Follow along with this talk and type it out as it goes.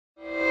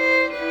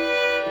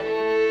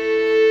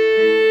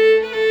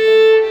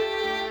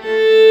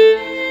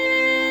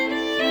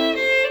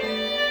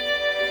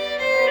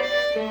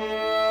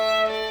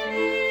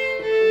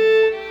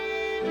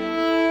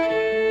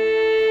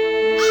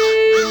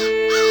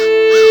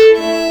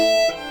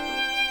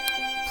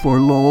For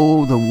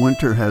lo, the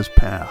winter has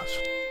passed.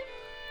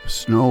 The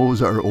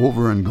snows are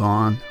over and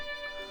gone.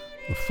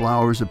 The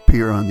flowers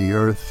appear on the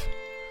earth,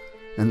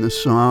 and the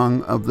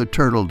song of the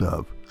turtle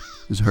dove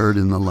is heard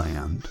in the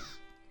land.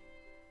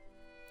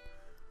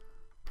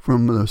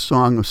 From the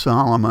Song of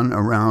Solomon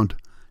around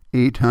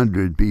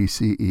 800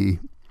 BCE,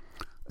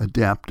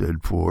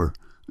 adapted for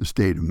the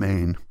state of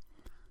Maine.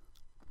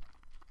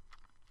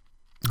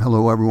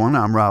 Hello everyone,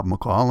 I'm Rob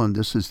McCall, and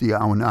this is the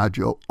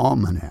Awanadjo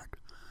Almanac,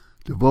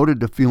 devoted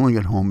to feeling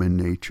at home in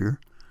nature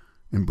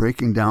and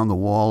breaking down the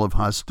wall of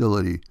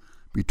hostility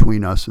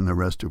between us and the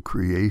rest of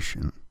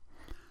creation.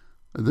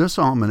 This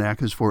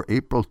almanac is for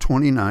April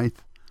 29th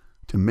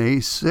to May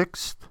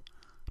 6th,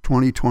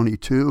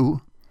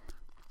 2022,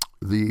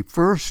 the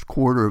first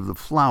quarter of the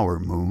flower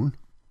moon,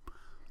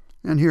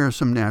 and here are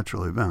some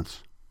natural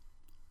events.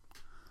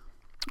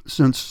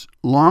 Since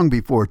long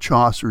before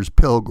Chaucer's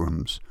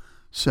pilgrims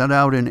set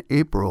out in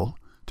April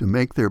to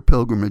make their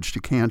pilgrimage to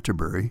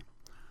Canterbury,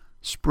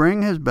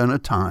 spring has been a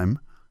time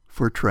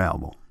for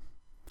travel.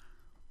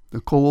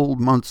 The cold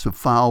months of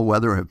foul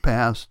weather have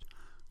passed,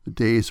 the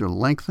days are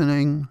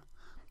lengthening,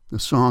 the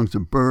songs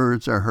of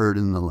birds are heard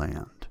in the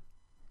land.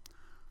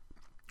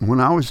 When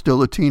I was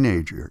still a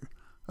teenager,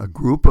 a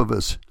group of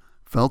us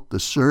felt the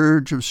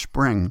surge of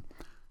spring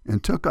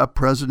and took up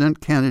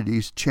President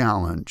Kennedy's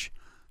challenge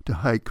to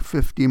hike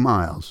 50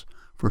 miles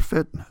for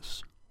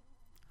fitness.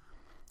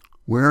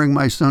 Wearing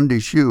my Sunday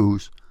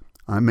shoes,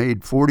 I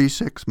made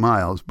 46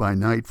 miles by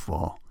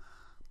nightfall,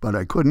 but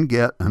I couldn't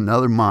get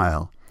another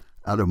mile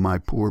out of my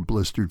poor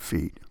blistered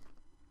feet.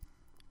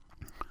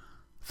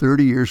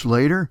 30 years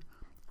later,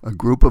 a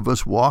group of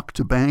us walked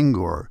to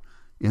Bangor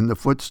in the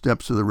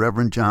footsteps of the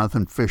Reverend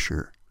Jonathan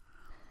Fisher.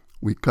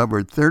 We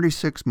covered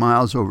 36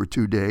 miles over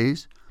 2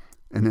 days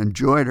and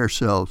enjoyed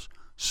ourselves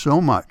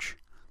so much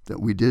that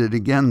we did it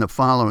again the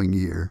following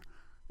year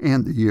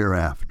and the year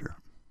after.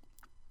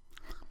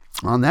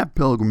 On that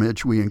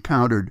pilgrimage, we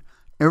encountered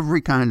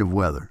every kind of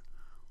weather: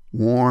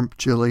 warm,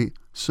 chilly,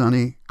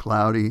 sunny,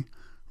 cloudy,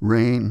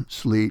 rain,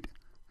 sleet,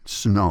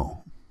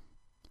 snow.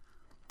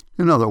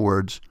 In other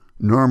words,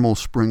 normal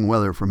spring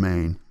weather for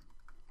Maine.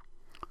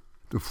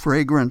 The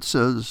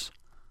fragrances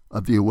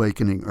of the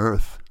awakening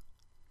earth,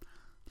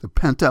 the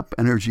pent-up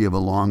energy of a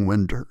long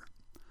winter,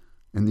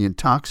 and the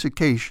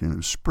intoxication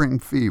of spring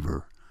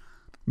fever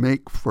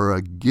make for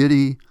a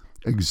giddy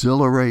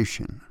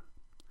exhilaration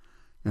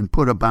and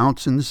put a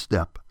bounce in the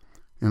step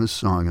and a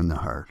song in the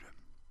heart.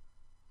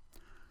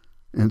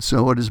 And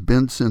so it has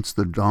been since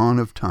the dawn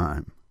of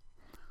time.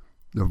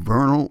 The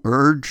vernal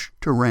urge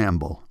to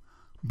ramble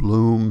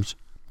blooms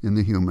in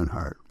the human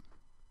heart.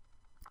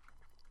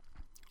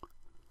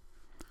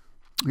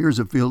 Here's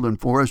a field and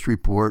forest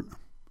report.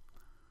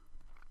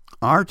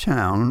 Our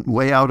town,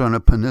 way out on a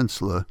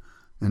peninsula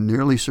and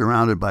nearly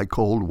surrounded by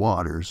cold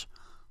waters,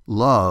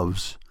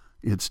 loves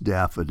its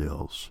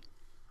daffodils.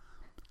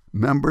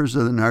 Members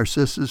of the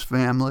Narcissus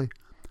family,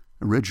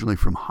 originally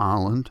from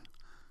Holland,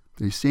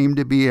 they seem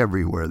to be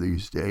everywhere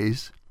these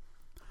days.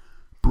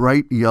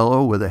 Bright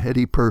yellow with a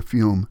heady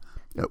perfume,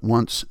 at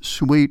once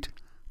sweet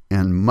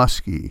and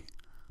musky,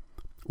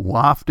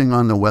 wafting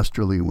on the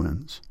westerly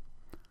winds,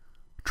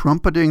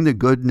 trumpeting the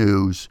good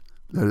news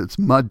that it's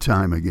mud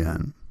time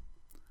again.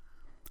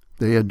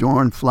 They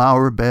adorn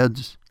flower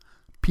beds,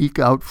 peek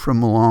out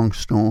from along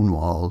stone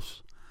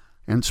walls,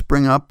 and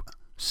spring up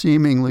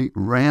seemingly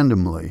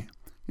randomly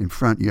in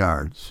front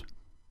yards.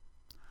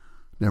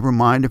 Never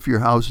mind if your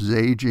house is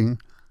aging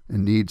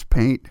and needs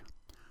paint,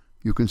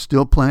 you can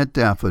still plant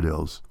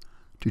daffodils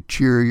to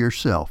cheer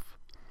yourself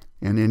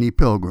and any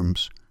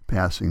pilgrims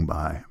passing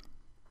by.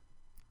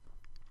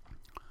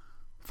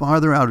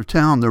 Farther out of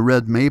town, the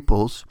red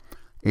maples,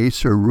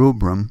 Acer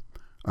rubrum,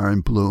 are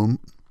in bloom,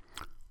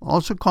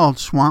 also called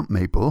swamp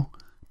maple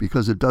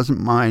because it doesn't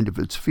mind if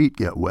its feet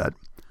get wet.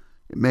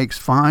 It makes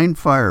fine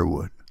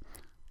firewood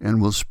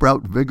and will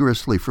sprout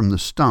vigorously from the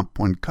stump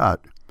when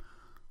cut,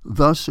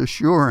 thus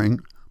assuring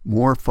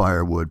more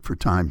firewood for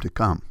time to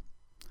come.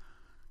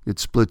 It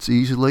splits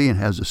easily and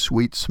has a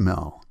sweet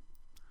smell.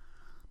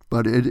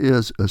 But it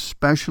is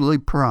especially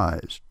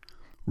prized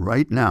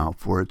right now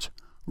for its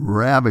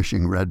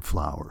ravishing red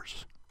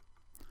flowers.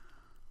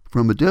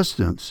 From a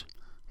distance,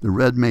 the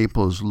red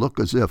maples look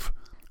as if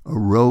a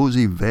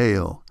rosy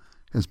veil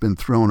has been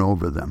thrown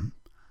over them.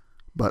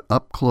 But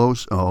up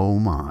close, oh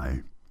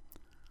my.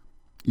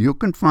 You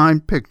can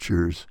find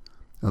pictures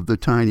of the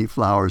tiny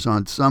flowers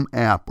on some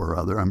app or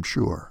other, I'm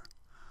sure.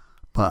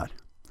 But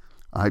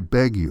I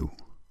beg you,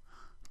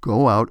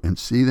 go out and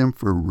see them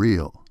for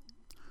real,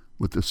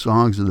 with the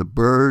songs of the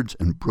birds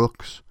and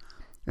brooks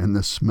and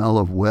the smell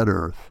of wet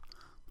earth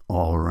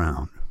all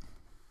around.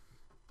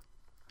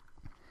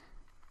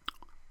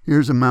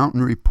 Here's a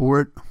mountain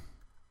report.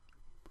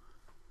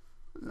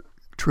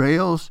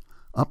 Trails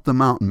up the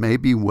mountain may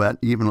be wet,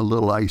 even a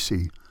little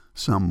icy,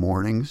 some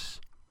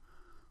mornings.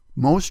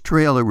 Most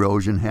trail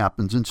erosion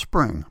happens in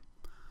spring,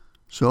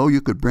 so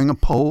you could bring a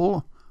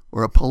pole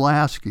or a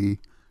Pulaski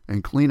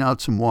and clean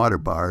out some water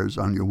bars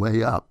on your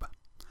way up.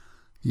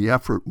 The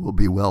effort will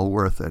be well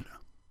worth it.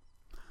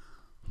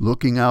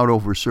 looking out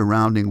over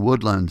surrounding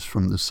woodlands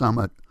from the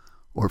summit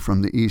or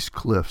from the east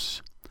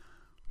cliffs.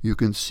 You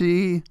can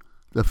see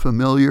the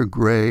familiar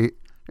gray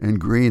and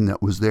green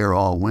that was there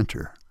all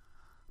winter.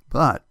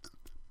 But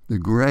the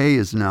gray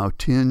is now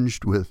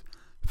tinged with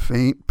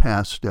faint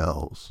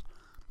pastels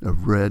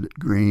of red,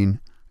 green,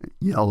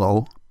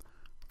 yellow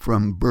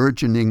from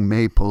burgeoning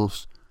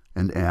maples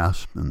and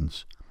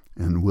aspens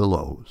and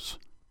willows.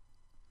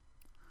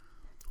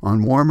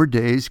 On warmer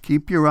days,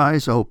 keep your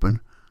eyes open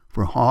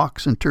for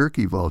hawks and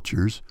turkey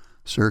vultures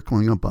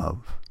circling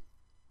above.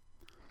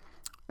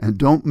 And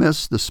don't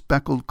miss the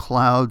speckled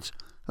clouds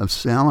of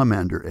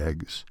salamander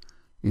eggs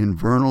in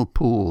vernal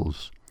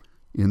pools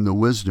in the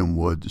wisdom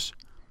woods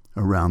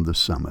around the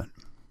summit.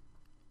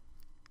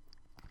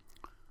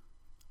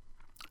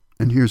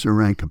 And here's a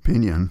rank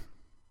opinion.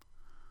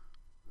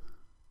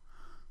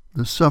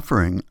 The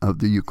suffering of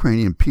the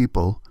Ukrainian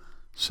people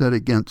set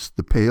against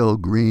the pale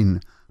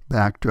green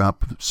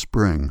backdrop of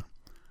spring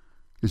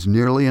is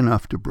nearly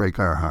enough to break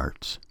our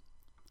hearts.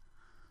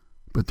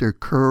 But their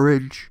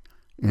courage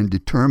and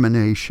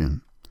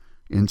determination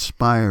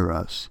inspire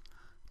us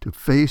to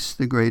face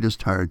the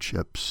greatest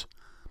hardships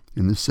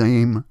in the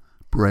same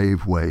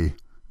brave way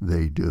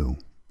they do.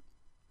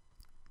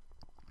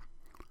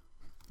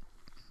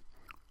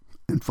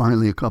 And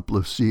finally, a couple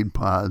of seed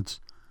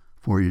pods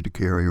for you to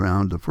carry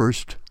around. The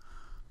first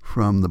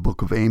from the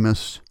book of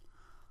Amos,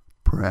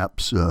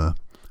 perhaps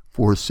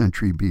 4th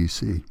century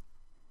BC.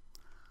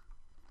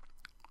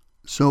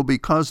 So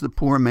because the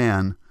poor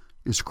man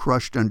is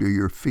crushed under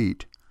your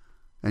feet,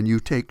 and you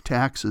take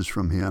taxes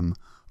from him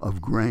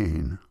of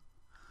grain,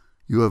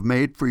 you have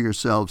made for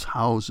yourselves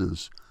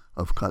houses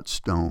of cut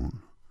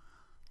stone,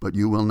 but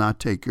you will not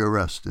take your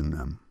rest in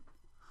them.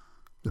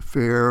 The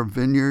fair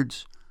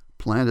vineyards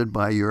planted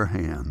by your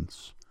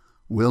hands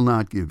will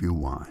not give you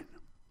wine.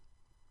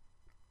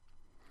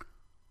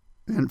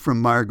 And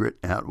from Margaret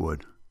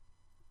Atwood.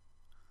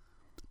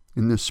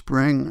 In the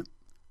spring,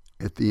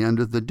 at the end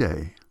of the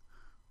day,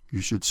 you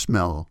should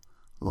smell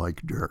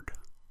like dirt.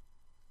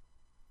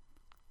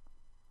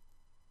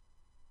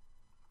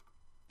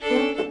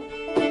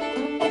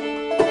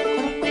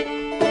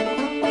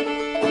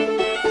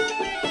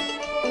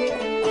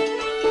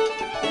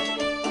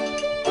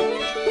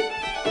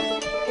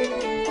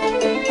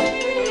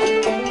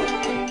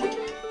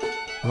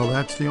 Well,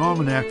 that's the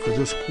almanac for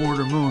this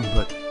quarter moon,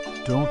 but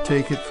don't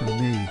take it from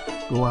me.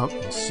 Go out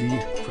and see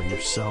for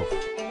yourself.